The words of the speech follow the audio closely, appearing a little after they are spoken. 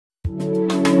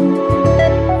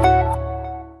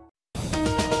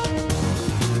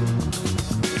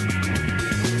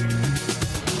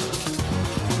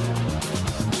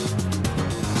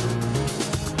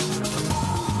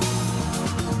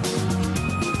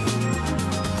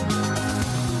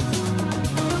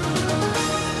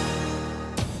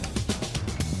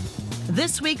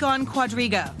This week on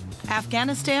Quadriga,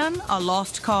 Afghanistan, a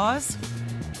lost cause?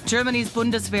 Germany's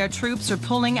Bundeswehr troops are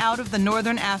pulling out of the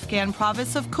northern Afghan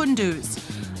province of Kunduz.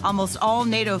 Almost all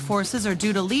NATO forces are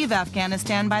due to leave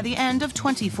Afghanistan by the end of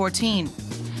 2014.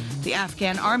 The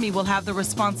Afghan army will have the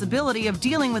responsibility of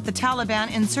dealing with the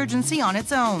Taliban insurgency on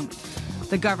its own.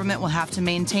 The government will have to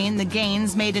maintain the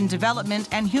gains made in development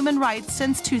and human rights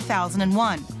since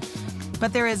 2001.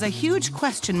 But there is a huge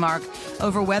question mark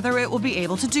over whether it will be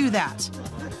able to do that.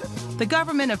 The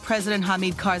government of President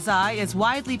Hamid Karzai is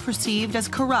widely perceived as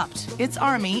corrupt. Its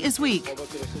army is weak.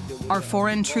 Are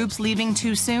foreign troops leaving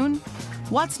too soon?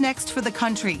 What's next for the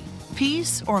country?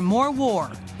 Peace or more war?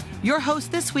 Your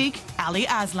host this week, Ali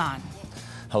Aslan.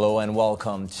 Hello and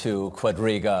welcome to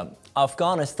Quadriga.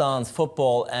 Afghanistan's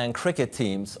football and cricket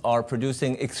teams are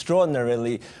producing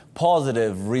extraordinarily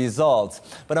positive results.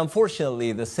 But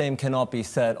unfortunately, the same cannot be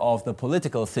said of the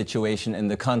political situation in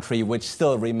the country, which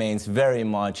still remains very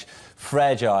much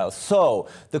fragile. So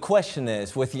the question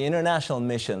is, with the international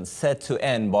mission set to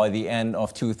end by the end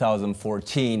of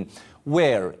 2014,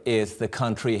 where is the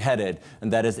country headed?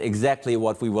 And that is exactly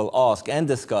what we will ask and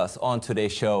discuss on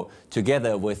today's show,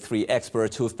 together with three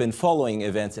experts who've been following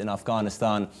events in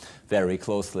Afghanistan very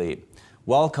closely.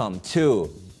 Welcome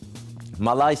to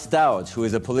Malaiz Chopan-Daud, who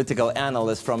is a political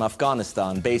analyst from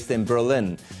Afghanistan based in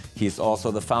Berlin. He's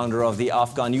also the founder of the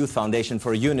Afghan Youth Foundation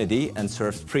for Unity and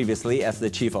served previously as the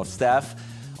Chief of Staff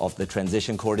of the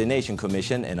Transition Coordination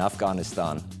Commission in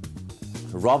Afghanistan.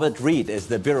 Reid is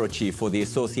the bureau chief for the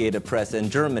Associated Press in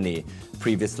Germany.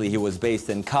 Previously, he was based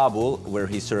in Kabul, where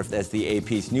he served as the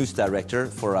AP's news director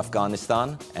for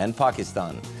Afghanistan and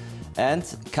Pakistan. And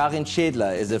Karin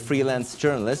Schädler is a freelance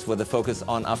journalist with a focus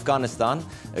on Afghanistan,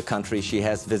 a country she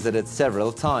has visited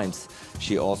several times.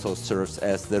 She also serves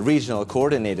as the regional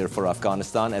coordinator for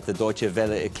Afghanistan at the Deutsche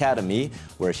Welle Academy,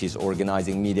 where she's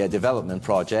organizing media development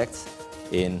projects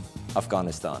in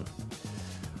Afghanistan.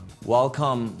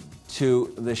 Welcome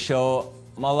to the show,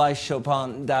 Malaiz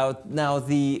Chopan-Daud. Now,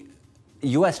 the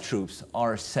U.S. troops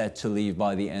are set to leave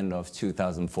by the end of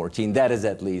 2014. That is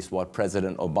at least what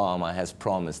President Obama has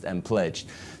promised and pledged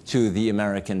to the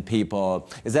American people.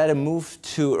 Is that a move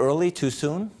too early, too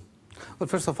soon? Well,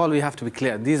 first of all, we have to be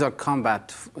clear. These are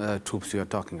combat troops we are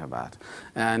talking about.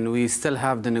 And we still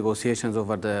have the negotiations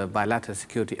over the bilateral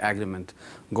security agreement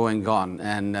going on.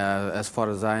 And as far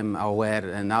as I'm aware,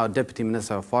 and our Deputy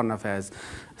Minister of Foreign Affairs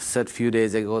said a few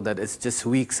days ago that it's just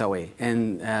weeks away.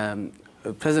 And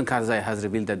President Karzai has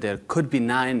revealed that there could be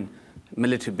 9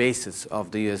 military bases of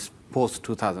the U.S.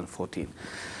 post-2014.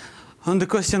 On the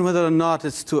question whether or not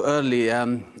it's too early,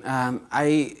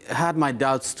 I had my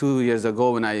doubts 2 years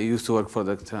ago when I used to work for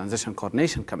the Transition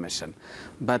Coordination Commission.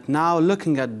 But now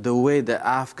looking at the way the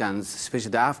Afghans, especially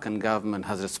the Afghan government,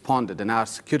 has responded, and our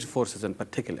security forces in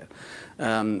particular,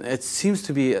 it seems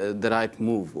to be the right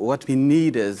move. What we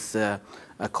need is,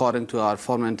 according to our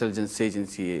former intelligence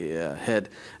agency head,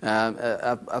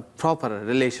 a proper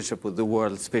relationship with the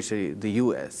world, especially the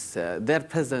U.S. Their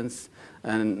presence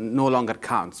no longer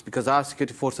counts, because our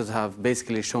security forces have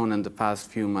basically shown in the past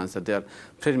few months that they're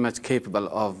pretty much capable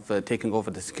of taking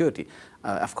over the security.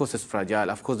 Of course, it's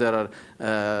fragile. Of course, there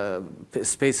are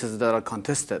spaces that are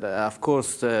contested. Of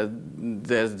course,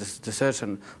 there's this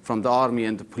desertion from the army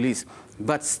and the police.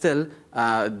 But still,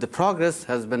 the progress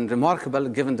has been remarkable,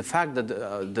 given the fact that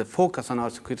the focus on our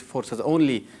security forces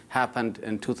only happened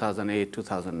in 2008,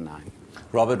 2009.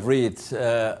 Reid,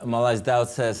 Malaiz Chopan-Daud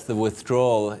says the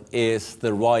withdrawal is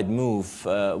the right move.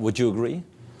 Would you agree?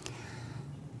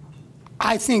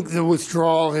 I think the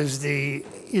withdrawal is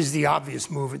the obvious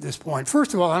move at this point.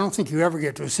 First of all, I don't think you ever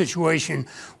get to a situation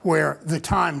where the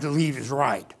time to leave is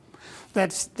right.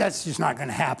 That's just not going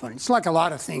to happen. It's like a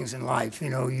lot of things in life. You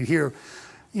know, you hear,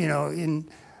 in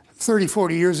 30,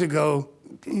 40 years ago,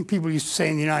 people used to say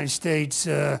in the United States,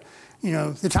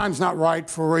 the time's not right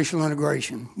for racial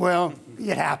integration. Well,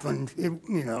 it happened.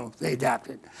 They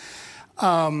adapted.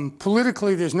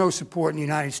 Politically, there's no support in the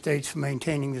United States for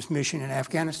maintaining this mission in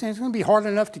Afghanistan. It's going to be hard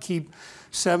enough to keep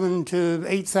 7,000 to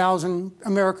 8,000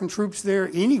 American troops there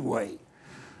anyway.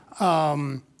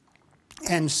 And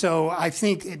so I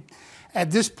think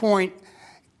at this point,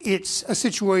 it's a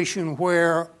situation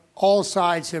where all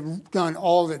sides have done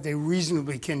all that they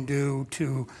reasonably can do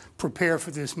to prepare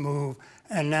for this move,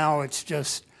 and now it's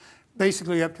just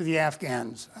basically up to the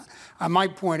Afghans. I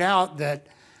might point out that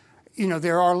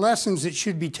there are lessons that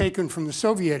should be taken from the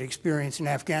Soviet experience in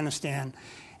Afghanistan,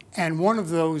 and one of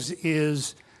those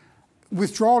is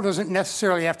withdrawal doesn't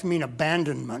necessarily have to mean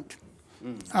abandonment.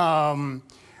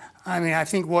 I mean, I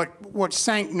think what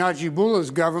sank Najibullah's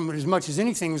government as much as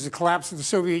anything was the collapse of the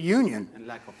Soviet Union. And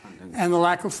lack of funding. And the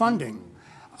lack of funding.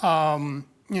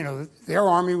 You know, their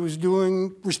army was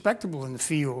doing respectable in the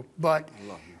field. But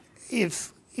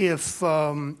if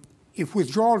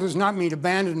withdrawal does not mean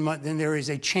abandonment, then there is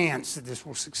a chance that this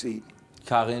will succeed.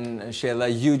 Karin Schädler,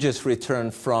 you just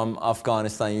returned from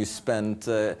Afghanistan. You spent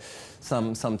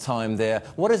some time there.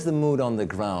 What is the mood on the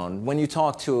ground? When you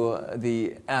talk to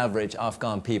the average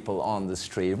Afghan people on the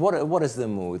street, what is the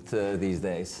mood these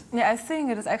days? Yeah, I think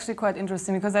it is actually quite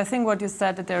interesting, because I think what you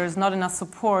said, that there is not enough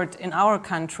support in our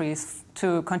countries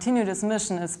to continue this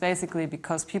mission, is basically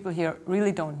because people here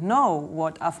really don't know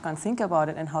what Afghans think about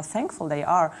it and how thankful they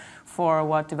are for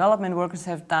what development workers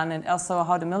have done, and also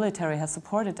how the military has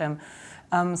supported them.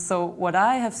 So what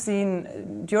I have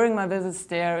seen during my visits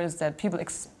there is that people,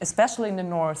 especially in the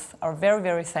north, are very,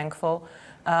 very thankful.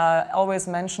 Always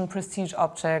mention prestige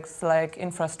objects like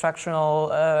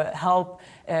infrastructural help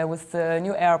with the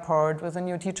new airport, with a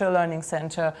new teacher learning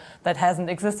center that hasn't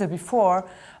existed before.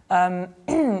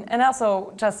 And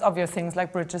also just obvious things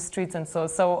like bridges, streets, and so.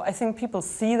 So I think people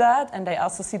see that, and they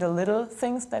also see the little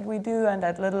things that we do and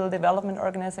that little development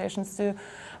organizations do.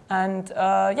 And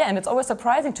yeah, and it's always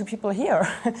surprising to people here.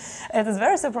 It is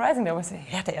very surprising. They always say,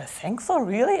 yeah, they are thankful,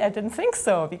 really? I didn't think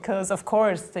so, because of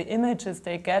course the images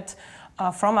they get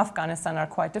from Afghanistan are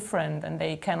quite different, and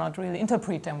they cannot really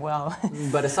interpret them well.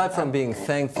 But aside from being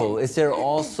thankful, is there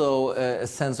also a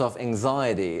sense of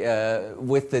anxiety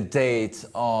with the date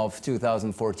of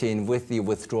 2014, with the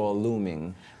withdrawal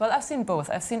looming? Well, I've seen both.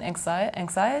 I've seen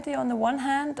anxiety on the one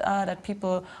hand, that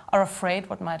people are afraid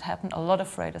what might happen, a lot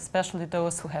afraid, especially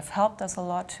those who have helped us a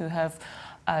lot, who have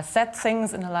said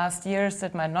things in the last years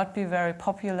that might not be very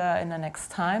popular in the next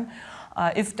time,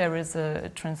 if there is a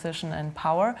transition in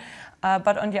power.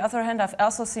 But on the other hand, I've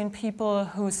also seen people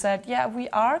who said, yeah, we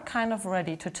are kind of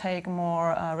ready to take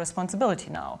more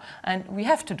responsibility now, and we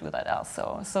have to do that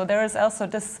also. So there is also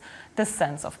this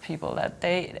sense of people that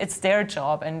it's their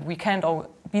job and we can't all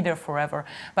be there forever.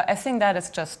 But I think that is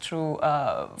just true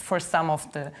for some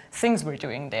of the things we're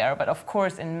doing there. But of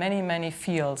course, in many, many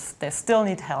fields, they still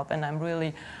need help, and I'm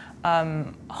really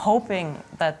hoping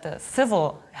that the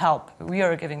civil help we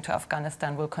are giving to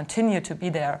Afghanistan will continue to be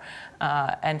there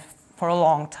and for a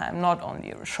long time, not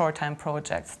only short-time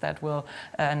projects that will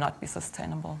not be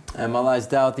sustainable. Malaiz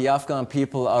Chopan-Daud, the Afghan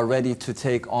people are ready to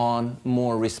take on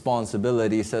more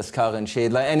responsibility, says Karin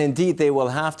Schädler, and indeed they will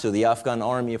have to. The Afghan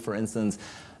army, for instance,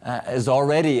 is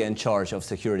already in charge of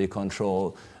security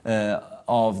control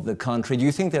of the country. Do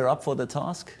you think they're up for the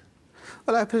task?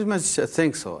 Well, I pretty much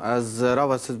think so. As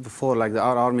Robert said before, like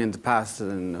our army in the past,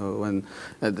 when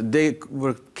they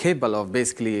were capable of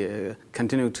basically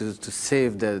continuing to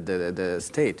save the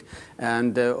state,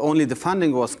 and only the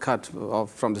funding was cut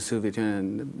off from the Soviet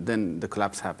Union, then the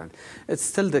collapse happened. It's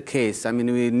still the case. I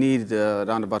mean, we need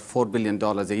around about $4 billion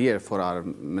a year for our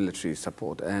military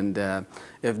support, and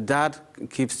if that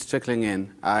keeps trickling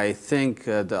in, I think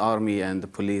the army and the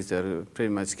police are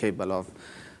pretty much capable of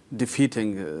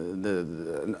defeating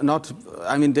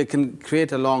I mean, they can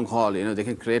create a long haul, you know, they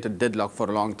can create a deadlock for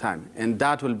a long time, and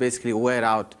that will basically wear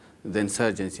out the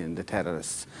insurgency and the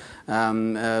terrorists.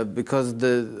 Because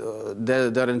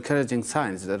there are encouraging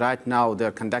signs. Right now,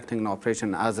 they're conducting an operation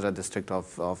in Azra district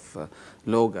of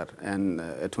Logar, and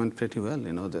it went pretty well,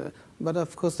 you know. But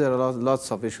of course, there are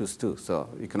lots of issues too, so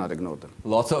you cannot ignore them.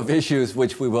 Lots of issues,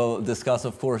 which we will discuss,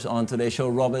 of course, on today's show.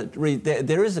 Robert, Reid,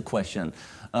 there is a question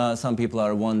some people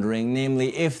are wondering,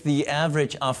 namely, if the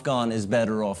average Afghan is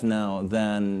better off now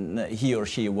than he or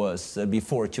she was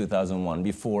before 2001,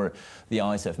 before the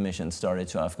ISAF mission started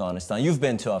to Afghanistan. You've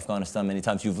been to Afghanistan many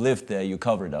times. You've lived there. You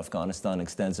covered Afghanistan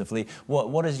extensively.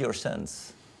 What is your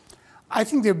sense? I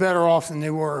think they're better off than they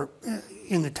were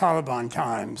in the Taliban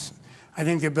times. I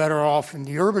think they're better off in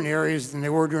the urban areas than they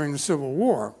were during the Civil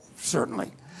War,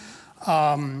 certainly.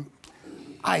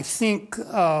 I think,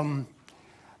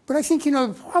 but I think, you know,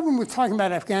 the problem with talking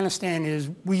about Afghanistan is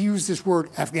we use this word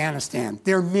Afghanistan.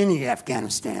 There are many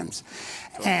Afghanistans.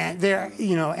 And there,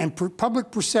 you know, and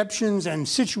public perceptions and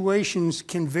situations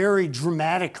can vary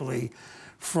dramatically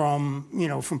from, you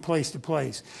know, from place to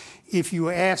place. If you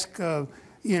ask,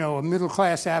 you know, a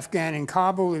middle-class Afghan in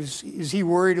Kabul, is he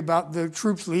worried about the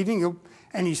troops leaving?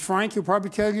 And he's frank, he'll probably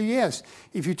tell you yes.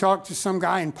 If you talk to some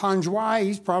guy in Panjwai,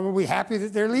 he's probably happy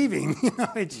that they're leaving. You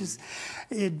know, it just,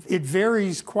 it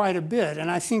varies quite a bit. And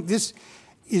I think this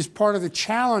is part of the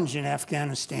challenge in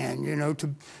Afghanistan, you know,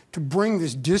 to bring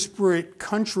this disparate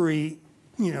country,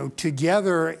 you know,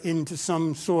 together into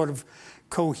some sort of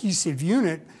cohesive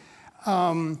unit.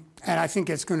 And I think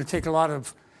it's going to take a lot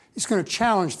of it's going to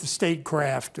challenge the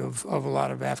statecraft of a lot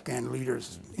of Afghan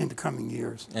leaders in the coming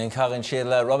years. And Karin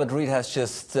Schädler, Robert Reid has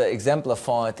just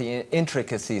exemplified the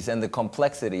intricacies and the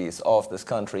complexities of this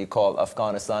country called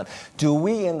Afghanistan. Do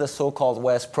we in the so-called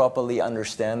West properly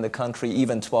understand the country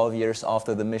even 12 years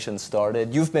after the mission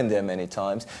started? You've been there many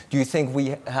times. Do you think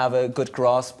we have a good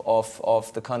grasp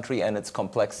of the country and its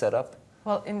complex setup?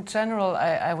 Well, in general,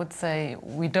 I would say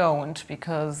we don't,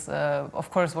 because, of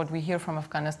course, what we hear from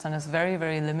Afghanistan is very,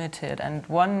 very limited. And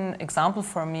one example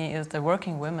for me is the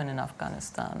working women in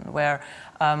Afghanistan, where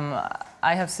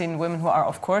I have seen women who are,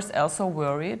 of course, also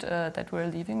worried that we're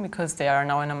leaving, because they are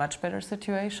now in a much better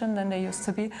situation than they used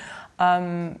to be.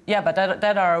 Yeah, but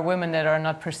that are women that are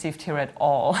not perceived here at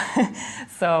all.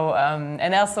 So,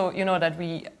 and also, you know, that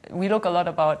we look a lot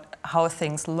about how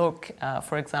things look.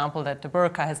 For example, that the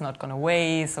burqa has not gone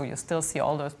away, so you still see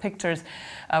all those pictures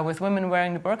with women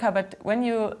wearing the burqa. But when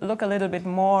you look a little bit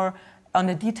more on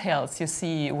the details, you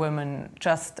see women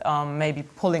just maybe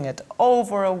pulling it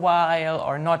over a while,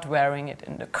 or not wearing it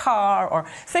in the car, or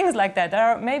things like that.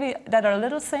 That are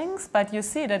little things, but you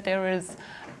see that there is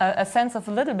a sense of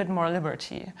a little bit more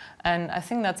liberty. And I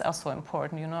think that's also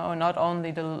important, you know, not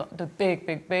only the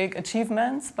big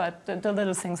achievements, but the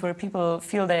little things where people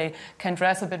feel they can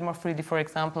dress a bit more freely. For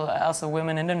example, also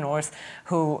women in the north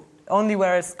who only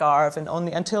wear a scarf and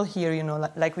only until here, you know,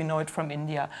 like we know it from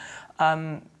India.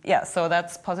 Yeah, so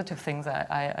that's positive things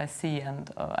I see,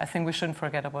 and I think we shouldn't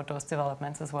forget about those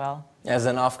developments as well. As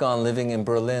an Afghan living in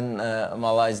Berlin,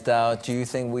 Malaiz Chopan-Daud, do you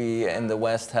think we in the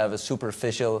West have a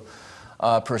superficial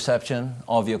perception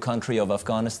of your country, of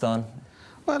Afghanistan?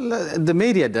 Well, the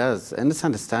media does, and it's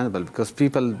understandable, because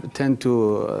people tend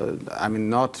to,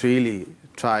 not really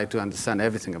try to understand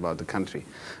everything about the country.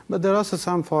 But there are also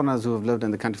some foreigners who have lived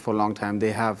in the country for a long time.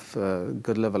 They have a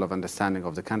good level of understanding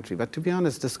of the country. But to be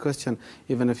honest, this question,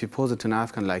 even if you pose it to an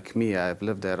Afghan like me, I've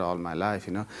lived there all my life,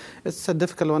 you know, it's a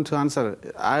difficult one to answer.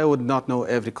 I would not know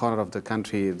every corner of the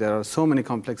country. There are so many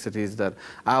complexities that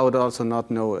I would also not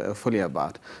know fully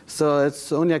about. So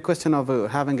it's only a question of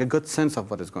having a good sense of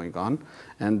what is going on,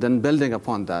 and then building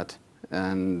upon that,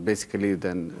 and basically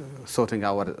then sorting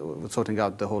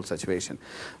out the whole situation.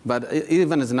 But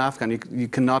even as an Afghan, you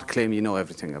cannot claim you know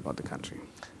everything about the country.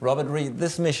 Robert Reid,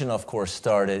 this mission, of course,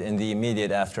 started in the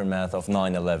immediate aftermath of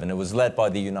 9/11. It was led by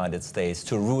the United States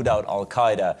to root out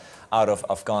Al-Qaeda out of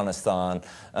Afghanistan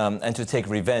and to take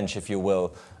revenge, if you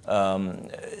will.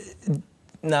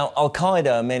 Now,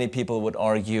 Al-Qaeda, many people would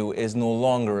argue, is no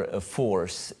longer a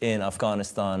force in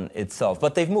Afghanistan itself,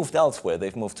 but they've moved elsewhere.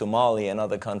 They've moved to Mali and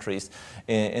other countries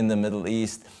in the Middle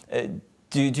East.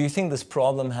 Do you think this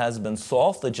problem has been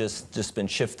solved, or just been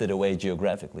shifted away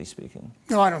geographically speaking?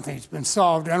 No, I don't think it's been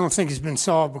solved. I don't think it's been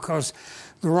solved because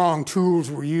the wrong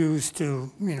tools were used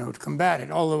to combat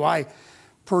it. Although I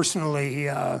personally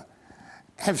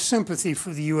have sympathy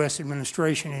for the U.S.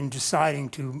 administration in deciding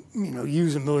to,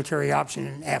 use a military option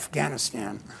in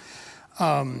Afghanistan,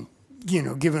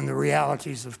 given the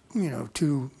realities of,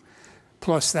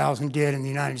 2,000+ dead in the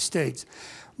United States.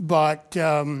 But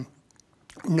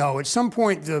no, at some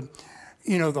point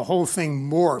the whole thing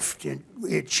morphed.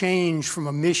 It changed from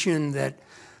a mission that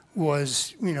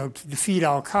was, to defeat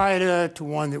Al-Qaeda to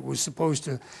one that was supposed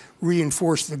to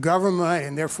reinforce the government,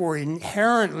 and therefore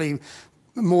inherently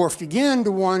morphed again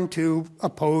to one to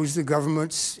oppose the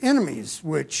government's enemies,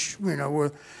 which, were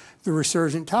the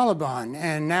resurgent Taliban.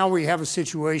 And now we have a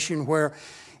situation where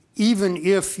even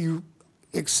if you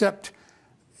accept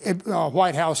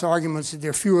White House arguments that there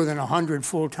are fewer than 100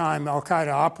 full-time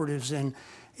Al-Qaeda operatives in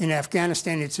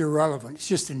Afghanistan, it's irrelevant. It's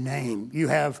just a name. You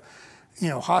have,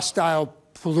 hostile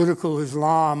political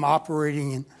Islam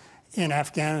operating in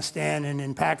Afghanistan and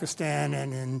in Pakistan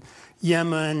and in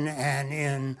Yemen and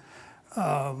in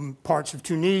parts of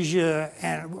Tunisia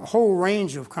and a whole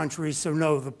range of countries. So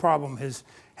no, the problem has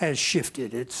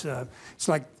shifted. It's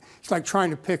like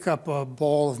trying to pick up a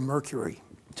ball of mercury.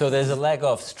 So there's a lack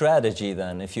of strategy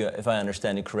then, if I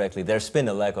understand you correctly. There's been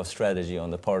a lack of strategy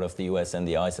on the part of the U.S. and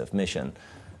the ISAF mission.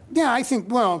 Yeah, I think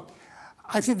the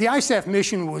ISAF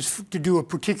mission was to do a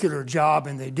particular job,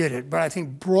 and they did it. But I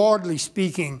think broadly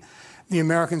speaking, the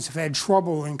Americans have had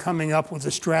trouble in coming up with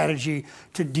a strategy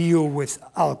to deal with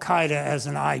Al-Qaeda as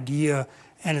an idea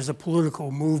and as a political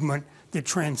movement that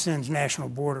transcends national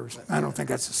borders. I don't think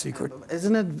that's a secret.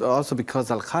 Isn't it also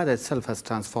because Al-Qaeda itself has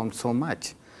transformed so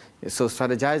much? So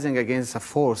strategizing against a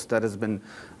force that has been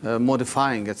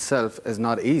modifying itself is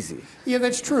not easy. Yeah,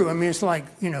 that's true. I mean, it's like,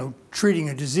 treating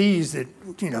a disease that,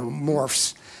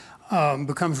 morphs,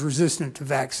 becomes resistant to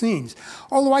vaccines.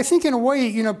 Although I think in a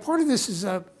way, part of this is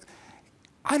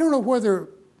I don't know whether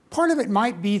Part of it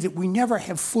might be that we never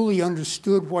have fully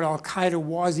understood what Al-Qaeda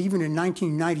was, even in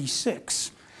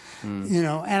 1996. You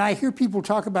know, and I hear people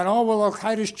talk about, oh, well,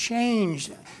 Al-Qaeda's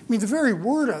changed. I mean, the very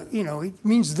word, you know, it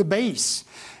means the base.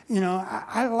 You know,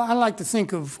 I like to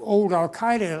think of old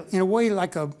Al-Qaeda in a way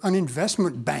like an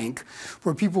investment bank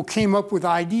where people came up with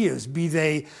ideas, be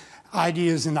they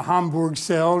ideas in the Hamburg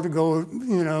cell to go,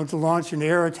 you know, to launch an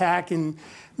air attack in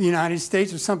the United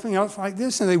States or something else like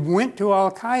this. And they went to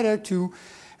Al-Qaeda to,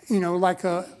 you know, like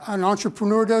an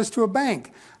entrepreneur does to a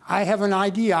bank. I have an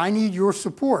idea. I need your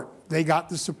support. They got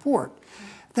the support.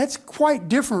 That's quite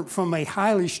different from a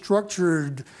highly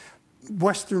structured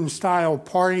Western-style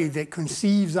party that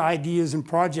conceives ideas and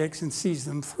projects and sees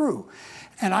them through.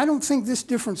 And I don't think this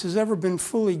difference has ever been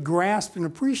fully grasped and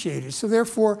appreciated. So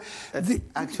therefore... It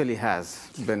actually has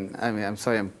been. I mean, I'm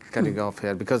sorry I'm cutting off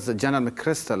here, because General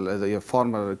McChrystal, the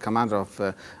former commander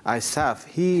of ISAF,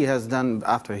 he has done,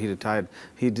 after he retired,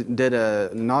 he did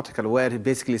an article where he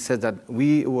basically said that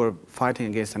we were fighting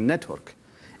against a network.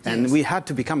 And we had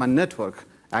to become a network,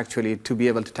 actually, to be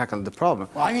able to tackle the problem.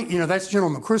 Well, I think, you know, that's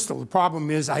General McChrystal. The problem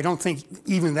is I don't think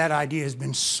even that idea has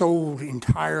been sold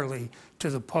entirely to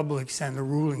the publics and the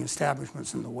ruling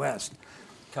establishments in the West.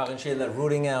 Karin Schädler,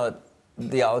 rooting out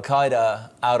the Al-Qaeda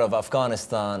out of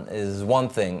Afghanistan is one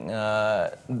thing.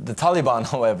 The Taliban,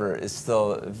 however, is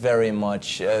still very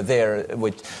much there,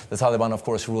 which the Taliban, of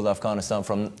course, ruled Afghanistan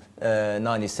from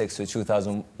 96 to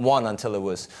 2001 until it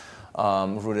was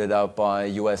rooted out by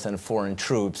U.S. and foreign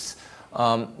troops.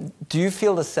 Do you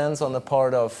feel the sense on the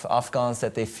part of Afghans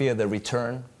that they fear the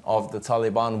return of the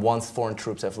Taliban once foreign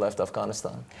troops have left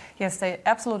Afghanistan? Yes, they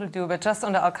absolutely do. But just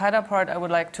on the Al-Qaeda part, I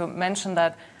would like to mention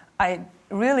that I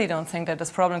really don't think that this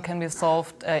problem can be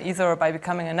solved either by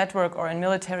becoming a network or in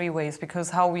military ways, because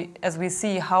as we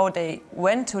see how they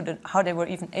were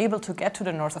even able to get to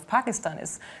the north of Pakistan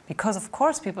is because, of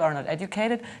course, people are not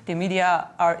educated. The media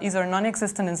are either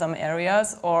non-existent in some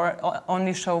areas or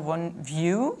only show one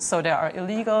view. So there are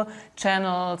illegal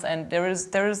channels, and there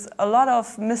is a lot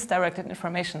of misdirected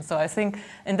information. So I think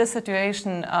in this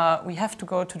situation we have to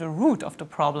go to the root of the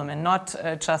problem and not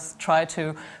just try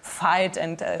to fight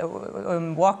and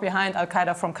walk behind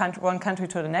Al-Qaeda from one country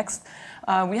to the next.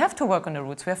 We have to work on the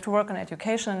roots. We have to work on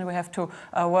education. We have to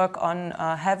work on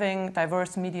having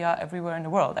diverse media everywhere in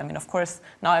the world. I mean, of course,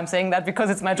 now I'm saying that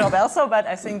because it's my job also, but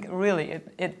I think really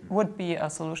it would be a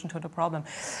solution to the problem.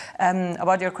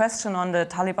 About your question on the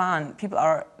Taliban, people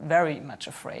are very much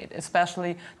afraid,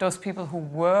 especially those people who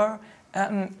were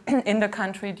in the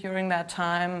country during that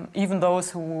time, even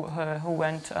those who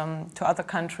went to other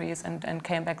countries and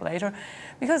came back later,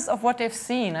 because of what they've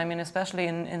seen. I mean, especially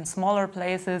in smaller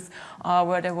places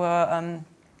where there were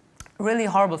really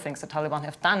horrible things the Taliban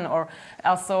have done, or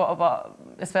also about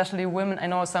especially women. I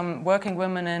know some working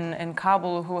women in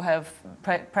Kabul who have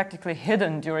practically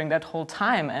hidden during that whole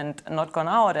time and not gone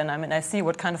out. And I mean, I see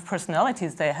what kind of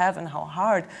personalities they have and how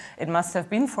hard it must have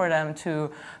been for them to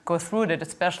go through it,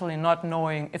 especially not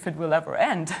knowing if it will ever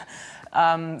end.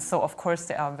 So, of course,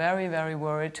 they are very, very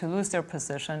worried to lose their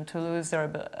position, to lose their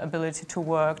ability to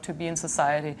work, to be in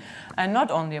society. And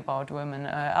not only about women,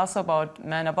 also about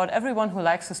men, about everyone who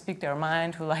likes to speak their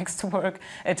mind, who likes to work,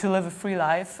 to live a free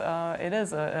life. It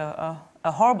is a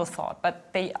horrible thought,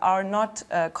 but they are not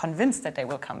convinced that they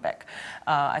will come back.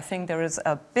 I think there is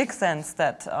a big sense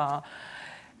that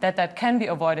that can be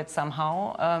avoided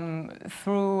somehow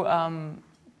through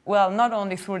well, not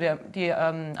only through the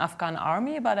Afghan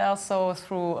army, but also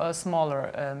through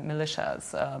smaller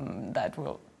militias that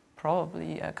will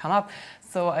probably come up.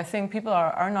 So I think people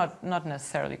are not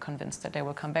necessarily convinced that they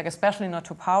will come back, especially not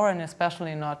to power and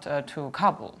especially not to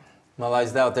Kabul. Malaiz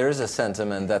Chopan-Daud, there is a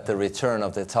sentiment that the return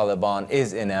of the Taliban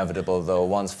is inevitable, though,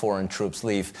 once foreign troops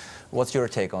leave. What's your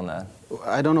take on that?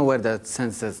 I don't know where that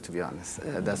sense is, to be honest.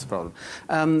 That's the problem.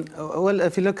 Well,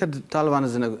 if you look at the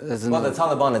Taliban well, the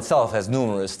Taliban itself has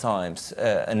numerous times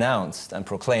announced and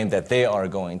proclaimed that they are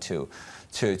going to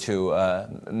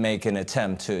make an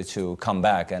attempt to come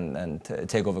back and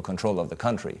take over control of the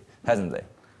country, hasn't they?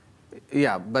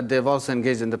 Yeah, but they've also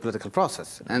engaged in the political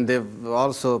process, and they've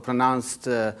also pronounced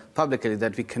publicly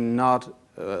that we cannot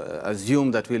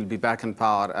assume that we'll be back in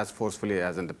power as forcefully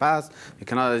as in the past. We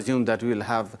cannot assume that we'll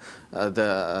have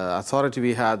the authority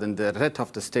we had and the writ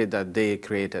of the state that they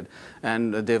created.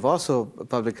 And they've also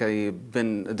publicly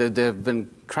there have been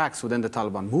cracks within the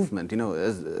Taliban movement. You know,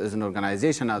 as an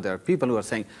organization now, there are people who are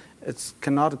saying it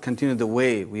cannot continue the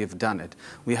way we have done it.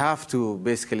 We have to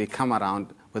basically come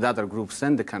around with other groups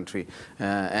in the country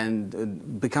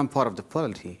and become part of the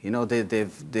polity. You know,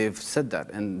 they've said that,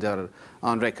 and they're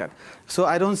on record. So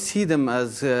I don't see them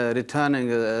as returning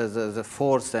as a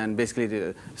force and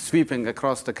basically sweeping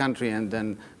across the country and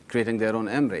then creating their own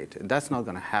emirate. That's not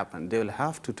going to happen. They will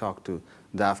have to talk to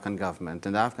the Afghan government,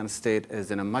 and the Afghan state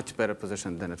is in a much better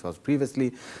position than it was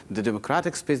previously. The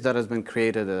democratic space that has been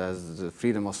created as the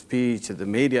freedom of speech, the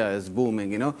media is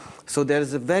booming, you know. So there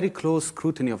is a very close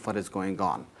scrutiny of what is going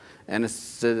on. And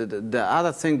it's, the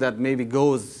other thing that maybe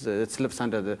goes, it slips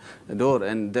under the door,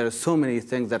 and there are so many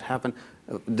things that happen.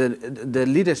 The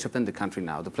leadership in the country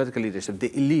now, the political leadership,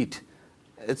 the elite,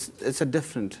 it's a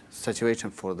different situation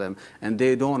for them, and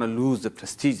they don't want to lose the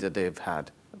prestige that they've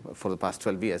had for the past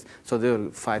 12 years, so they will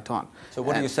fight on. So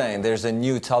what are you saying? There's a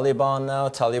new Taliban now,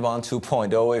 Taliban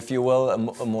 2.0, if you will, a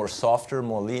more softer,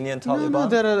 more lenient Taliban? No,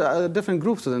 there are different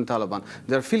groups within Taliban.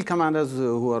 There are field commanders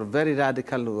who are very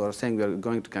radical, who are saying we're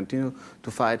going to continue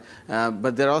to fight,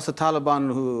 but there are also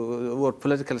Taliban who are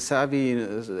politically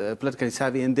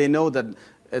savvy, and they know that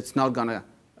it's not going to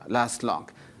last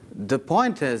long. The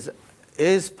point is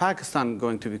Pakistan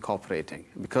going to be cooperating?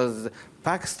 Because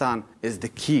Pakistan is the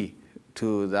key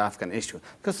to the Afghan issue.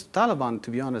 Because Taliban,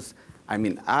 to be honest, I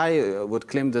mean, I would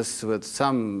claim this with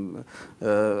some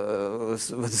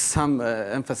emphasis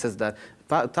that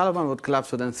Taliban would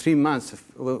collapse within 3 months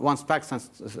once Pakistan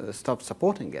stopped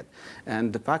supporting it.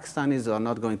 And the Pakistanis are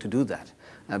not going to do that.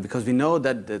 Because we know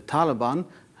that the Taliban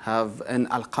have, and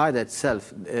Al-Qaeda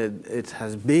itself, it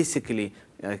has basically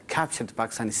captured the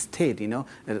Pakistani state, you know.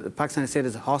 The Pakistani state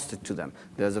is a hostage to them.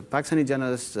 There's a Pakistani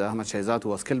journalist, Ahmad Shahzad, who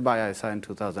was killed by ISI in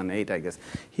 2008, I guess.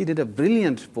 He did a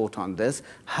brilliant report on this,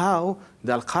 how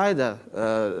the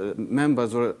Al-Qaeda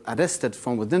members were arrested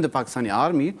from within the Pakistani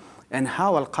army, and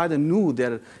how Al-Qaeda knew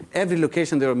every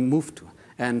location they were moved to.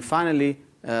 And finally,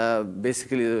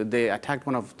 basically, they attacked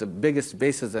one of the biggest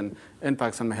bases in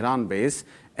Pakistan, Mehran base,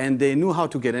 and they knew how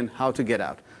to get in, how to get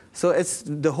out. So it's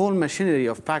the whole machinery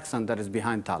of Pakistan that is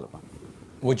behind Taliban.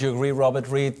 Would you agree, Robert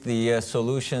Reid, the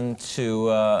solution to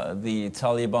the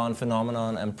Taliban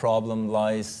phenomenon and problem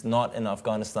lies not in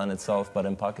Afghanistan itself, but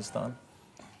in Pakistan?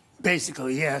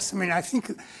 Basically, yes. I mean, I think,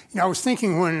 you know, I was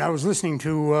thinking when I was listening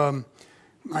to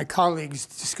my colleagues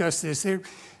discuss this, there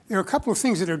are a couple of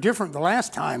things that are different the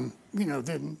last time, you know,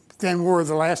 than were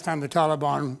the last time the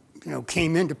Taliban, you know,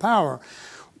 came into power.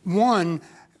 One,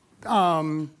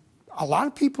 a lot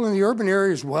of people in the urban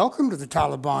areas welcomed the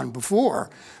Taliban before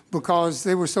because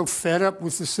they were so fed up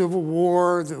with the civil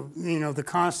war, the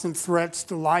constant threats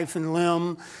to life and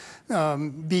limb,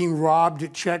 being robbed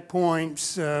at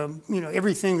checkpoints, you know,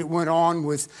 everything that went on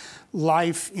with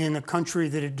life in a country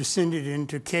that had descended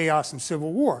into chaos and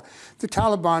civil war. The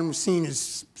Taliban was seen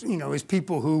as, you know, as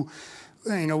people who,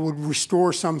 you know, would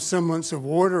restore some semblance of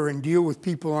order and deal with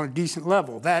people on a decent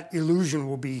level. That illusion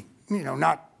will be, you know,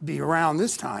 not be around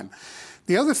this time.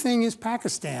 The other thing is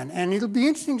Pakistan, and it'll be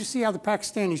interesting to see how the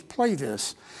Pakistanis play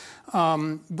this,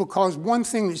 because one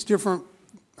thing that's different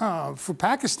for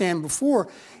Pakistan before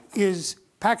is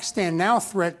Pakistan now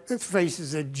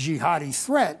faces a jihadi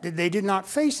threat that they did not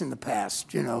face in the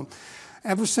past. You know,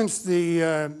 ever since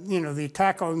the you know, the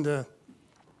attack on the,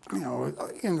 you know,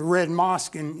 in the Red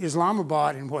Mosque in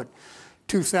Islamabad in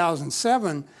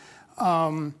 2007,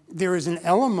 there is an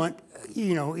element,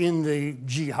 you know, in the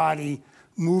jihadi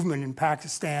movement in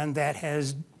Pakistan that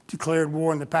has declared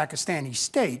war on the Pakistani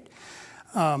state.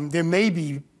 There may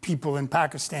be people in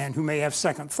Pakistan who may have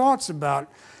second thoughts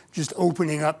about just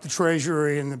opening up the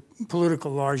treasury and the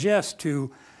political largesse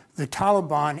to the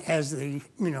Taliban as they,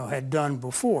 you know, had done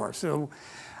before. So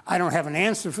I don't have an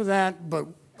answer for that, but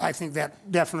I think that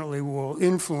definitely will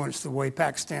influence the way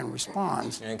Pakistan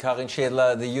responds. And Karin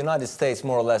Schädler, the United States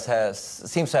more or less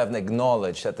seems to have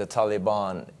acknowledged that the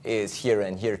Taliban is here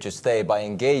and here to stay by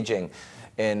engaging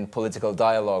in political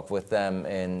dialogue with them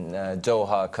in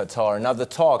Doha, Qatar. Now, the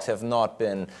talks have not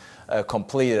been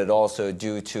completed also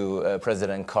due to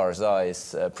President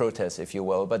Karzai's protests, if you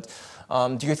will. But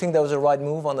do you think that was a right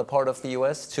move on the part of the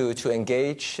U.S. to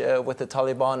engage with the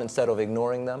Taliban instead of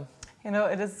ignoring them? You know,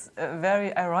 it is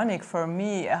very ironic for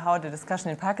me how the discussion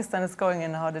in Pakistan is going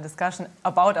and how the discussion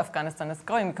about Afghanistan is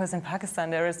going, because in Pakistan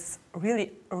there is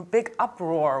really a big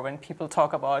uproar when people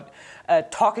talk about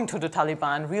talking to the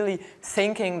Taliban, really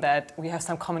thinking that we have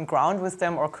some common ground with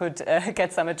them or could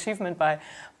get some achievement by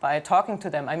by talking to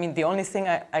them. I mean, the only thing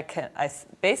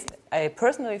I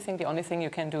personally think the only thing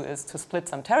you can do is to split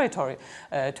some territory,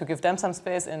 to give them some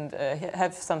space and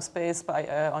have some space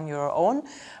on your own.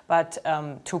 But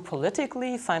to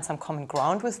politically find some common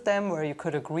ground with them where you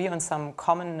could agree on some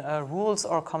common rules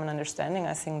or common understanding,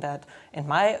 I think that, in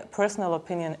my personal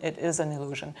opinion, it is an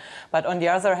illusion. But on the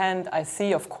other hand, I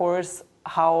see, of course,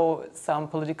 how some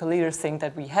political leaders think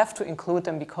that we have to include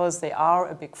them because they are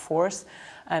a big force.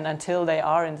 And until they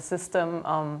are in the system,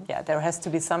 there has to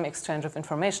be some exchange of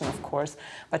information, of course.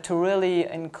 But to really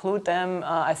include them,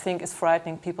 I think, is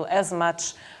frightening people as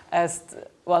much as,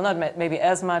 well, not maybe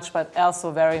as much, but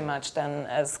also very much than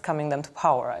as coming them to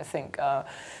power, I think.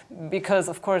 Because,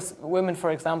 of course, women,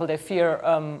 for example, they fear,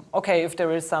 okay, if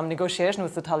there is some negotiation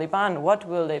with the Taliban, what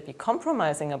will they be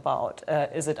compromising about?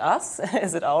 Is it us?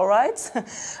 Is it our rights?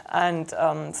 And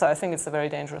so I think it's a very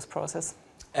dangerous process.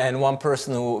 And one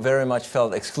person who very much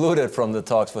felt excluded from the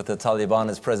talks with the Taliban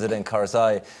is President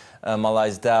Karzai,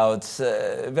 Malaiz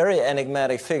Chopan-Daud. Very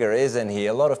enigmatic figure, isn't he?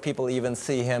 A lot of people even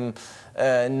see him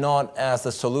not as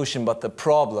the solution, but the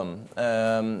problem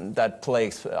that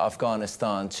plagues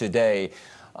Afghanistan today.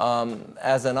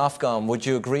 As an Afghan, would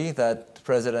you agree that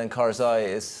President Karzai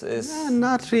is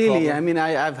not really. I mean,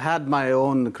 I've had my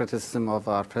own criticism of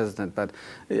our president, but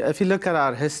if you look at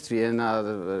our history in our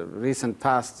recent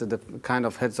past, the kind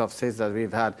of heads of states that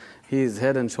we've had, he's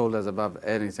head and shoulders above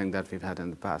anything that we've had in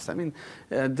the past. I mean,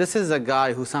 this is a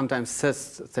guy who sometimes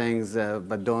says things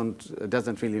but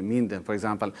doesn't really mean them. For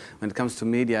example, when it comes to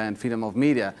media and freedom of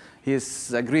media,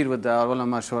 he's agreed with the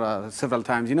Ulama Shura several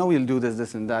times. You know, we'll do this,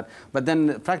 this, and that. But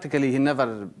then practically he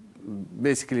never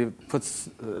basically puts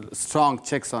strong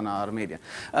checks on our media.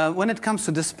 When it comes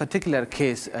to this particular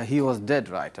case, he was dead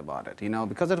right about it, you know,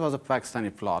 because it was a Pakistani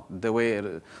plot. The way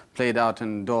it played out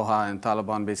in Doha and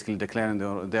Taliban basically declaring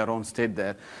their own state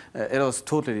there, it was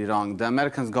totally wrong. The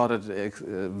Americans got it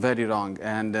very wrong,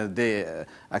 and they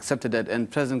accepted it.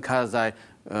 And President Karzai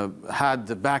had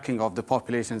the backing of the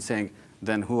population saying,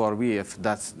 then who are we if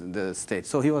that's the state?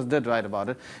 So he was dead right about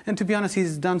it. And to be honest,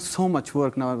 he's done so much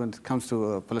work now when it comes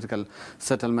to political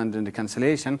settlement and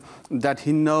reconciliation that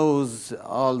he knows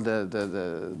all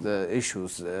the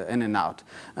issues in and out.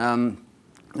 The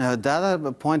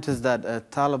other point is that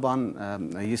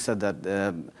Taliban, you said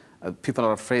that people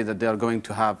are afraid that they are going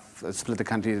to have split the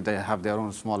country, they have their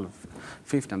own small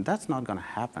fiefdom. That's not going to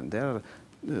happen. They're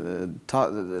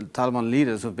Taliban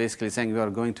leaders who are basically saying we are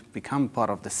going to become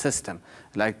part of the system.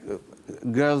 Like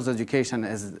girls' education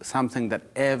is something that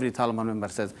every Taliban member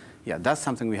says, yeah, that's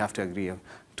something we have to agree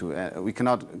to. We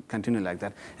cannot continue like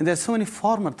that. And there's so many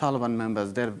former Taliban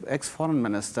members, their ex-foreign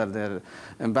minister, their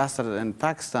ambassador in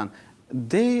Pakistan,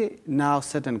 they now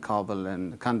sit in Kabul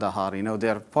and Kandahar. You know,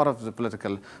 they're part of the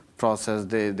political process.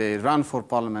 They run for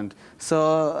parliament.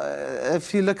 So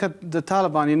if you look at the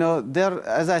Taliban, you know, they're,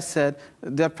 as I said,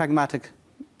 they're pragmatic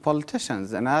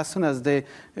politicians. And as soon as they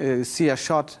see a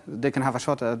shot, they can have a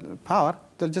shot at power,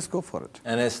 they'll just go for it.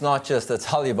 And it's not just the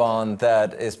Taliban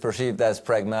that is perceived as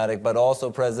pragmatic, but also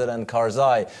President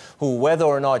Karzai, who, whether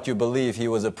or not you believe he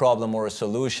was a problem or a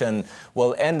solution,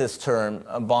 will end his term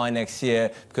by next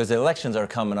year because the elections are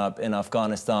coming up in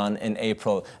Afghanistan in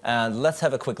April. And let's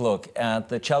have a quick look at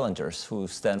the challengers who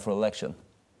stand for election.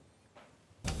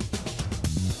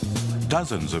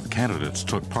 Dozens of candidates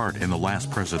took part in the last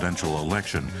presidential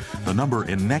election. The number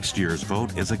in next year's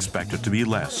vote is expected to be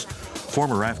less.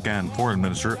 Former Afghan Foreign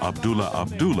Minister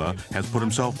Abdullah has put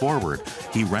himself forward.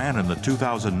 He ran in the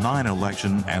 2009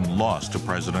 election and lost to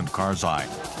President Karzai.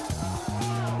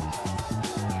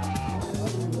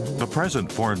 The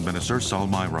present Foreign Minister,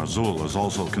 Salmai Rasul, is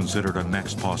also considered a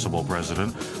next possible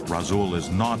president. Rasul is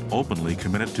not openly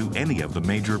committed to any of the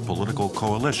major political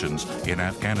coalitions in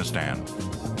Afghanistan.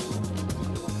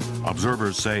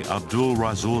 Observers say Abdul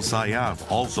Rasul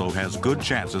Sayyaf also has good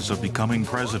chances of becoming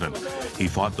president. He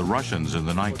fought the Russians in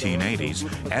the 1980s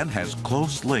and has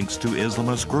close links to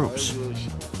Islamist groups.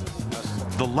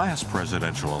 The last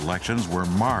presidential elections were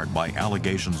marred by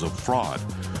allegations of fraud.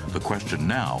 The question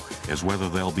now is whether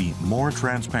they'll be more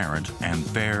transparent and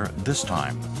fair this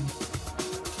time.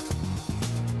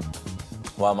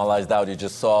 Well, Malaiz Chopan-Daud, you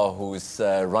just saw who's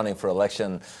running for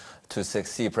election to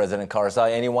succeed President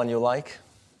Karzai. Anyone you like?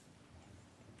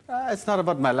 It's not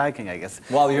about my liking, I guess.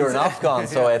 Well, you're an Afghan,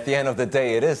 so at the end of the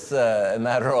day, it is a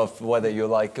matter of whether you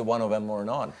like one of them or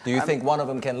not. Do you think one of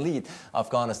them can lead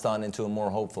Afghanistan into a more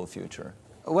hopeful future?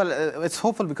 Well, it's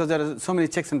hopeful because there are so many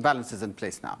checks and balances in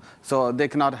place now. So they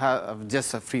cannot have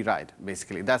just a free ride,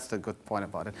 basically. That's the good point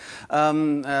about it.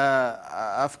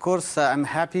 Of course, I'm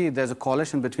happy there's a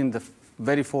coalition between the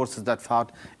very forces that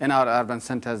fought in our urban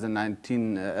centers in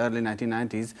early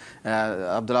 1990s.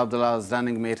 Abdullah was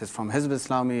running mate is from Hizb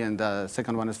Islami, and the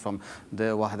second one is from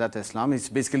the Wahadat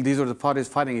Islami. Basically, these were the parties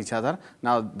fighting each other.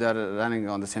 Now they're running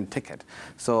on the same ticket.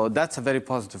 So that's a very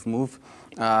positive move.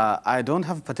 I don't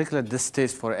have a particular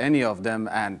distaste for any of them,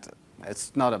 and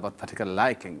it's not about particular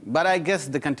liking. But I guess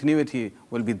the continuity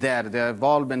will be there. They've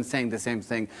all been saying the same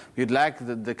thing. We'd like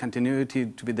the continuity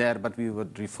to be there, but we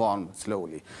would reform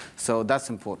slowly. So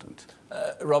that's important.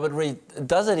 Robert Reid,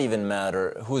 does it even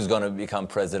matter who's going to become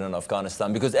president of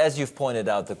Afghanistan? Because as you've pointed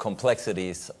out, the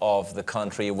complexities of the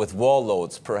country with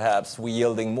warlords perhaps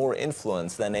wielding more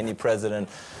influence than any president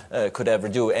could ever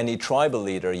do, any tribal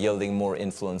leader yielding more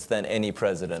influence than any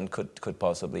president could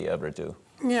possibly ever do.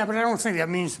 Yeah, but I don't think that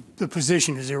means the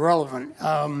position is irrelevant.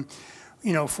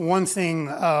 You know, for one thing,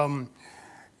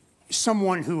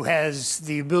 someone who has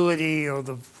the ability or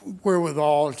the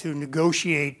wherewithal to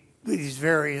negotiate these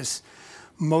various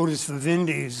modus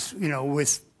vivendi, you know,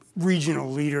 with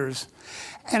regional leaders.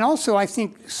 And also, I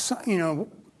think, you know,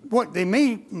 what they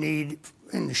may need,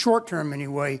 in the short term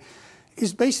anyway,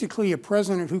 is basically a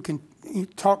president who can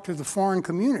talk to the foreign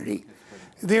community.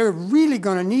 They're really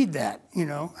going to need that, you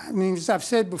know. I mean, as I've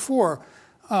said before,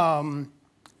 you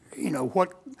know,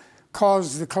 what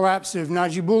caused the collapse of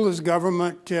Najibullah's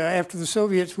government after the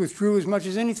Soviets withdrew as much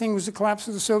as anything was the collapse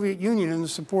of the Soviet Union and the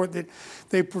support that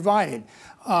they provided.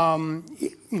 You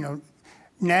know,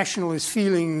 nationalist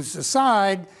feelings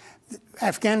aside,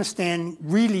 Afghanistan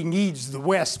really needs the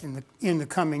West in the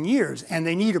coming years, and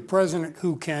they need a president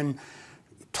who can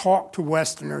talk to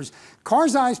Westerners.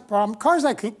 Karzai's problem,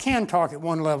 Karzai can talk at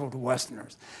one level to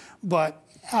Westerners, but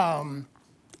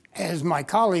as my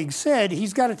colleague said,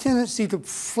 he's got a tendency to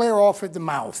flare off at the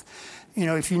mouth. You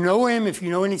know, if you know him, if you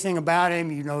know anything about him,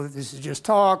 you know that this is just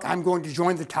talk. I'm going to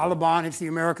join the Taliban if the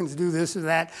Americans do this or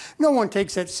that. No one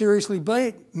takes that seriously, but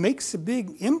it makes a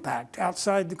big impact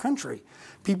outside the country.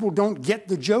 People don't get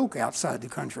the joke outside the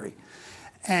country.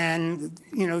 And,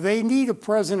 you know, they need a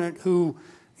president who,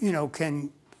 you know,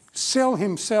 can sell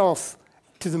himself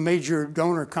to the major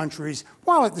donor countries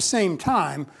while at the same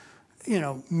time, you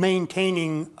know,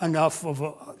 maintaining enough of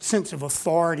a sense of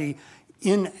authority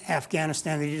in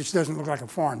Afghanistan that he just doesn't look like a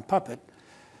foreign puppet.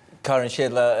 Karin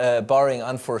Schädler, barring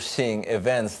unforeseen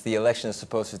events, the election is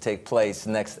supposed to take place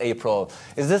next April.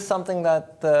 Is this something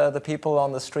that the people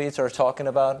on the streets are talking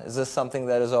about? Is this something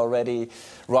that is already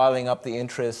riling up the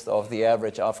interest of the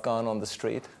average Afghan on the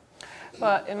street?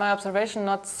 Well, in my observation,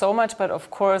 not so much, but of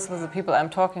course with the people I'm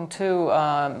talking to,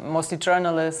 mostly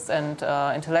journalists and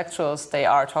intellectuals, they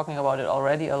are talking about it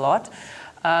already a lot.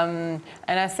 And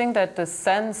I think that the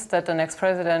sense that the next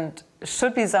president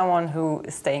should be someone who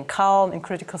is staying calm in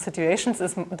critical situations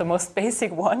is the most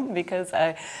basic one, because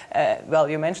well,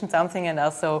 you mentioned something, and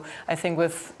also I think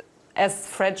with as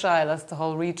fragile as the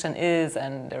whole region is,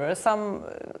 and there are some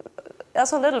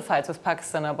also little fights with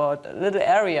Pakistan about little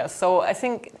areas. So I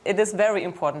think it is very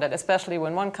important that, especially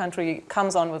when one country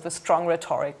comes on with a strong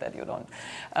rhetoric, that you don't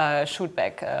shoot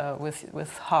back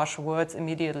with harsh words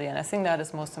immediately. And I think that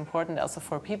is most important also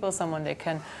for people, someone they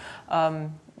can,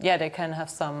 yeah, they can have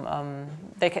some,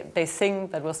 they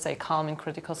think that will stay calm in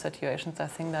critical situations. I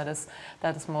think that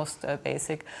is most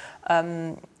basic.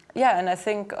 Yeah, and I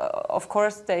think, of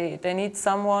course, they need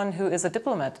someone who is a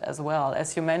diplomat as well,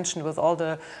 as you mentioned, with all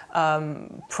the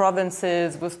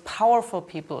provinces, with powerful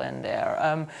people in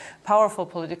there, powerful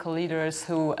political leaders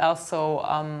who also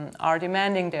are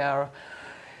demanding their,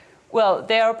 well,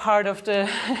 they are part of the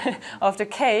of the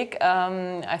cake.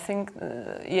 I think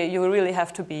yeah, you really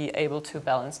have to be able to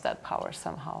balance that power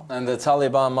somehow. And the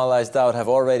Taliban, Malaiz Chopan-Daud, have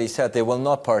already said they will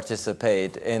not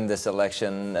participate in this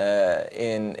election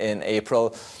in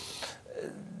April.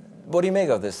 What do you make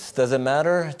of this? Does it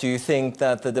matter? Do you think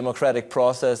that the democratic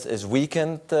process is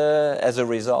weakened as a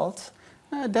result?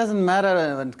 It doesn't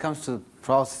matter when it comes to the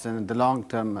process and the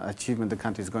long-term achievement the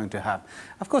country is going to have.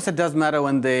 Of course, it does matter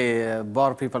when they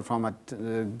bar people from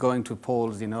going to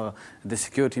polls. You know, the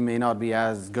security may not be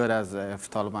as good as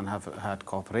if Taliban had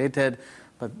cooperated.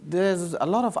 But there's a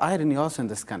lot of irony also in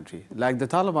this country. Like the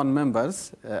Taliban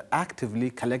members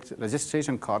actively collect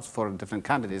registration cards for different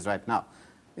candidates right now,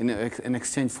 in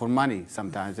exchange for money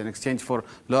sometimes, in exchange for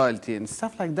loyalty and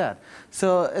stuff like that.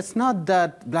 So it's not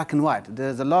that black and white.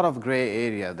 There's a lot of gray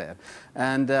area there.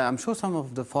 And I'm sure some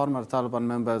of the former Taliban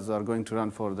members are going to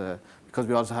run for because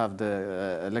we also have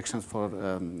the elections for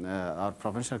our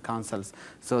provincial councils.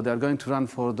 So they're going to run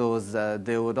for those.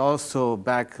 They would also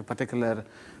back particular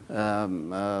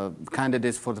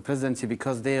candidates for the presidency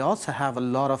because they also have a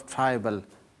lot of tribal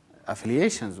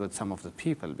affiliations with some of the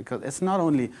people, because it's not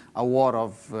only a war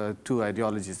of two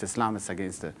ideologies, the Islamists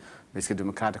against the basically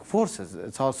democratic forces.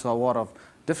 It's also a war of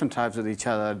different tribes with each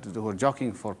other who are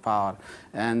jockeying for power,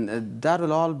 and that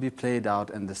will all be played out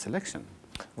in this election.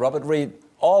 Robert Reid,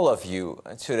 all of you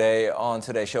today on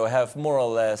today's show have more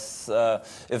or less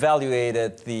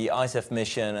evaluated the ISAF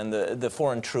mission and the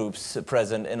foreign troops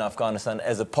present in Afghanistan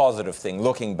as a positive thing,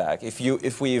 looking back.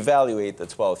 If we evaluate the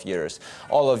 12 years,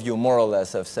 all of you more or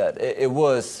less have said it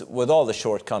was, with all the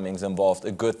shortcomings involved,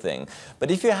 a good thing.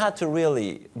 But if you had to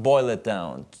really boil it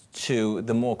down to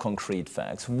the more concrete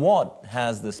facts, what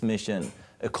has this mission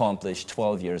accomplished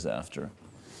 12 years after?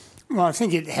 Well, I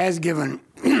think it has given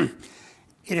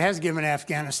it has given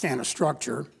Afghanistan a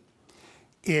structure.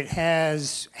 It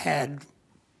has had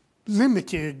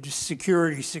limited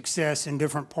security success in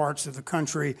different parts of the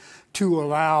country to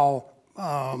allow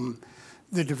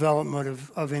the development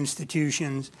of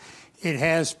institutions. It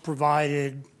has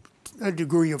provided a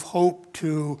degree of hope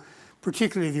to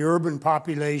particularly the urban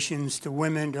populations, to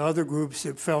women, to other groups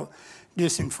that felt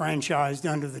disenfranchised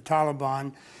under the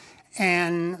Taliban.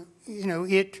 And, you know,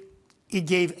 it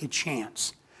gave a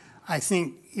chance. I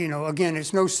think, you know, again,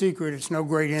 it's no secret, it's no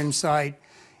great insight.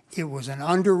 It was an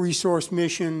under-resourced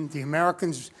mission. The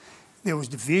Americans, there was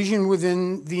division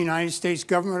within the United States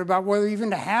government about whether even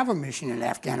to have a mission in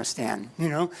Afghanistan, you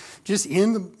know, just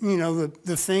in the, you know,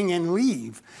 the thing and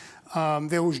leave.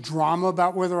 There was drama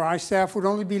about whether ISAF would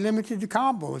only be limited to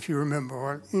Kabul, if you remember,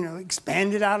 or, you know,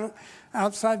 expanded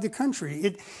outside the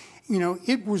country. You know,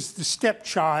 it was the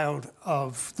stepchild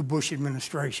of the Bush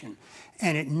administration.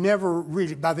 And it never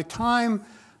really, by the time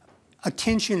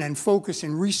attention and focus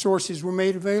and resources were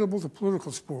made available, the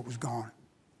political support was gone.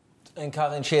 And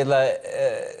Karin Schädler,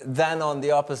 then on the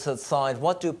opposite side,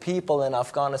 what do people in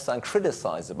Afghanistan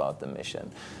criticize about the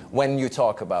mission when you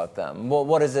talk about them?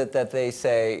 What is it that they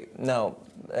say, no,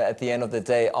 at the end of the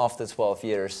day, after 12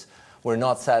 years, we're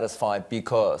not satisfied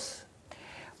because?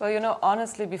 Well, you know,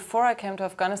 honestly, before I came to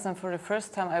Afghanistan for the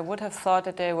first time, I would have thought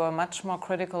that they were much more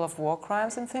critical of war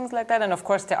crimes and things like that. And of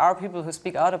course, there are people who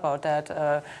speak out about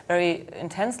that very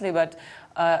intensely. But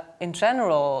in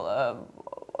general,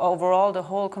 overall, the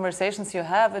whole conversations you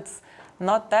have, it's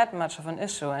not that much of an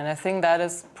issue. And I think that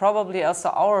is probably also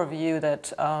our view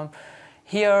that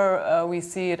here we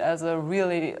see it as a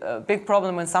really big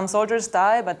problem when some soldiers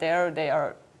die, but there they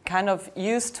are kind of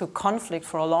used to conflict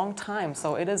for a long time,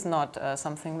 so it is not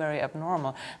something very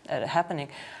abnormal happening.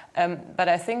 But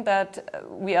I think that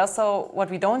we also, what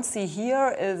we don't see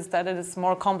here is that it is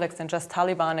more complex than just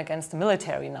Taliban against the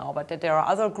military now, but that there are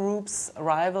other groups,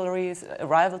 rivalries,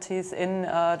 rivalries in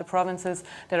the provinces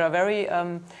that are very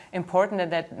important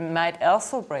and that might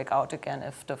also break out again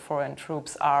if the foreign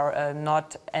troops are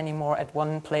not anymore at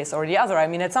one place or the other. I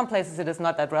mean, at some places it is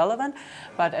not that relevant,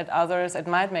 but at others it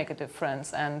might make a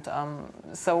difference. And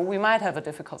so we might have a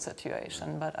difficult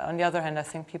situation, but on the other hand, I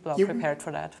think people are prepared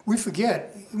for that. We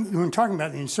forget, when talking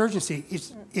about the insurgency,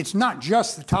 it's not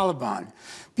just the Taliban.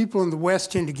 People in the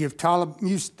West tend to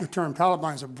use the term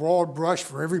Taliban as a broad brush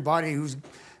for everybody who's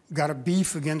got a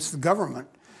beef against the government.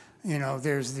 You know,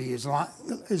 there's the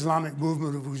Islamic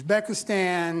movement of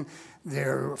Uzbekistan,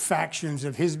 there are factions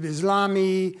of Hizb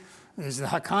Islami, there's the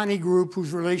Haqqani group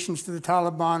whose relations to the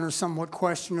Taliban are somewhat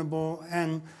questionable,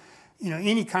 and you know,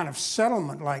 any kind of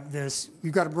settlement like this,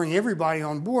 you've got to bring everybody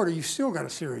on board or you've still got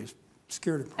a serious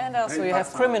security problem. And also you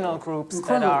have criminal groups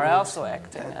that are also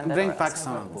acting. And bring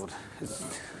Pakistan on board.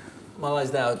 Malaiz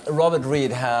Chopan-Daud, Robert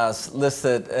Reid has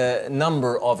listed a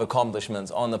number of accomplishments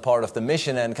on the part of the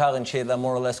mission, and Karin Schädler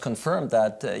more or less confirmed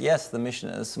that, yes, the mission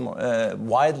is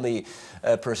widely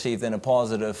perceived in a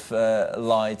positive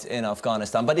light in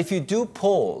Afghanistan. But if you do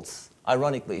polls,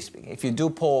 ironically speaking, if you do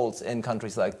polls in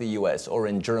countries like the US or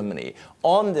in Germany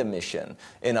on the mission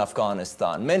in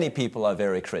Afghanistan, many people are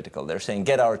very critical. They're saying,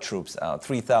 get our troops out.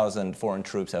 3,000 foreign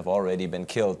troops have already been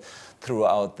killed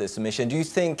throughout this mission. Do you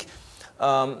think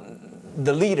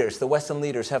the leaders, the Western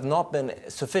leaders, have not been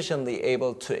sufficiently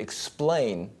able to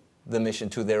explain the mission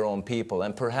to their own people,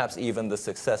 and perhaps even the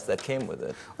success that came with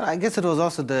it? Well, I guess it was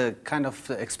also the kind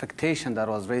of expectation that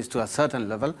was raised to a certain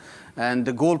level, and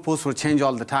the goalposts will change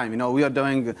all the time. You know, we're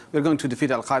going to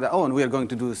defeat Al-Qaeda, oh, and we are going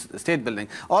to do state building.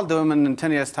 All the women in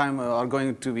 10 years' time are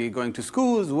going to be going to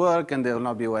schools, work, and they will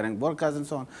not be wearing burqas and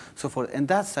so on, so forth. And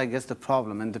that's, I guess, the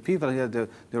problem. And the people here, they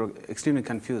were extremely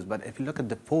confused. But if you look at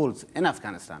the polls in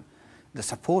Afghanistan, the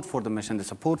support for the mission, the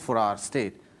support for our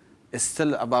state, is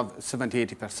still above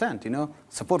 70–80%, you know.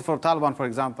 Support for Taliban, for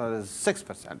example, is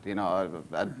 6%, you know,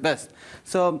 at best.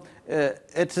 So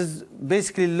it is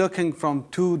basically looking from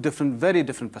two very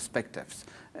different perspectives.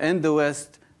 In the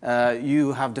West,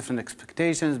 you have different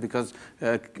expectations because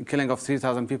killing of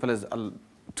 3,000 people is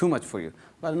too much for you.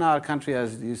 But in our country,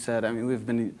 as you said, I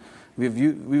mean,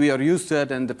 we are used to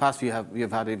it. In the past, we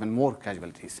have had even more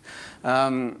casualties.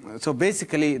 So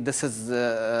basically, this is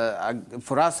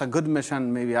for us a good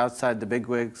mission. Maybe outside the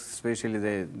bigwigs,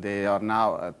 especially they are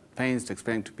now at pains to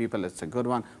explain to people it's a good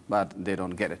one, but they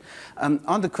don't get it.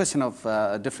 On the question of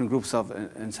different groups of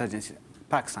insurgency,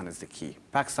 Pakistan is the key.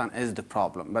 Pakistan is the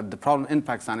problem. But the problem in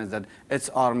Pakistan is that its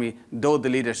army, though the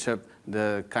leadership,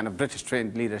 the kind of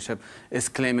British-trained leadership, is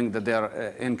claiming that they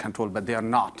are in control, but they are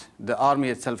not. The army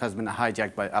itself has been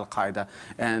hijacked by Al-Qaeda,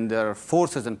 and there are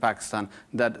forces in Pakistan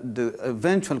that the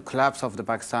eventual collapse of the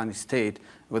Pakistani state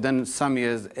within some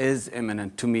years is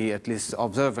imminent, to me, at least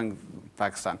observing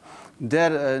Pakistan.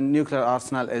 Their nuclear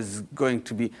arsenal is going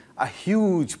to be a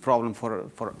huge problem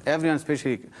for everyone,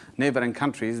 especially neighboring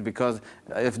countries, because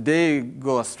if they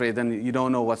go astray, then you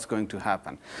don't know what's going to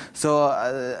happen. So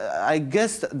I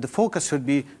guess the focus should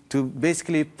be to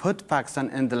basically put Pakistan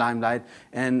in the limelight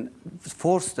and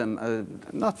force them,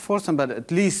 not force them, but at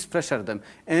least pressure them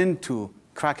into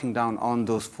cracking down on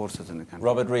those forces in the country.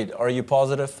 Robert Reid, are you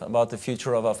positive about the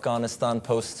future of Afghanistan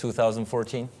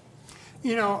post-2014?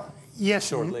 You know,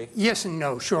 yes and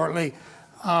no, shortly.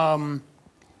 I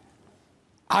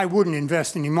wouldn't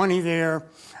invest any money there.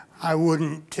 I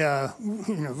wouldn't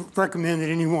recommend that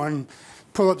anyone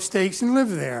pull up stakes and live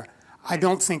there. I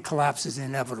don't think collapse is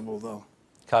inevitable, though.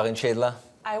 Karin Schädler?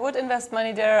 I would invest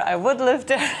money there, I would live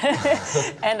there,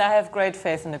 and I have great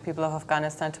faith in the people of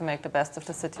Afghanistan to make the best of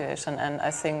the situation, and I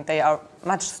think they are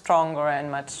much stronger and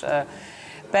much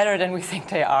better than we think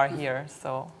they are here,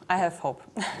 so I have hope.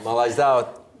 Malaiz Chopan-Daud,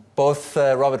 both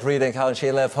Robert Reid and Karin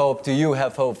Schädler have hope. Do you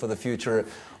have hope for the future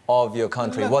of your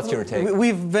country? What's your take?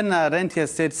 We've been a rentier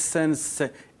state since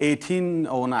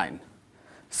 1809.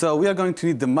 So we are going to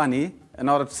need the money in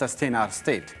order to sustain our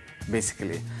state,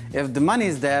 basically. If the money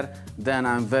is there, then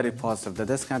I'm very positive that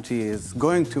this country is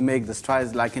going to make the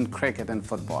strides like in cricket and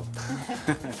football.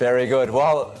 Very good.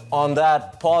 Well, on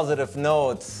that positive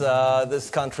note, this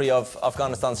country of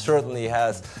Afghanistan certainly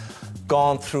has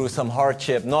gone through some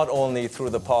hardship, not only through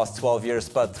the past 12 years,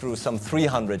 but through some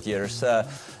 300 years.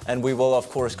 And we will, of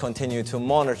course, continue to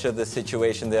monitor the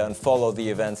situation there and follow the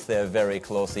events there very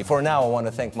closely. For now, I want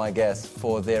to thank my guests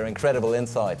for their incredible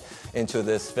insight into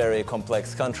this very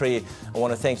complex country. I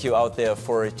want to thank you out there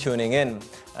for tuning in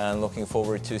and looking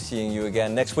forward to seeing you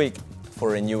again next week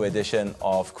for a new edition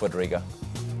of Quadriga.